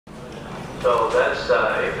So that's,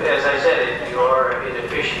 as I said, if you are into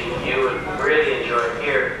fishing, you would really enjoy it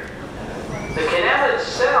here. The canal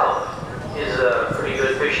itself is a pretty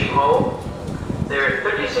good fishing hole. There are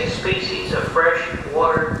 36 species of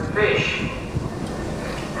freshwater fish.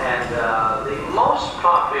 And the most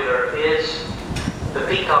popular is the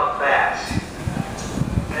peacock bass.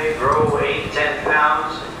 They grow 8 to 10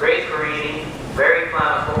 pounds, great for eating, very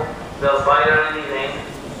plentiful. They'll bite on anything.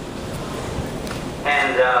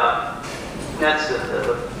 And that's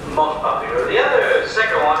the most popular. The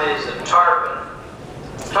second one is the tarpon.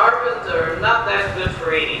 Tarpons are not that good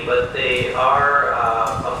for eating, but they are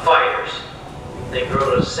fighters. They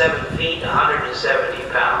grow to 7 feet, 170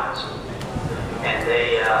 pounds. And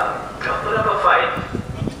they put up a fight.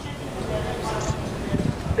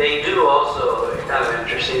 They do also, kind of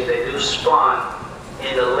interesting, they do spawn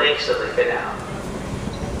in the lakes of the canal.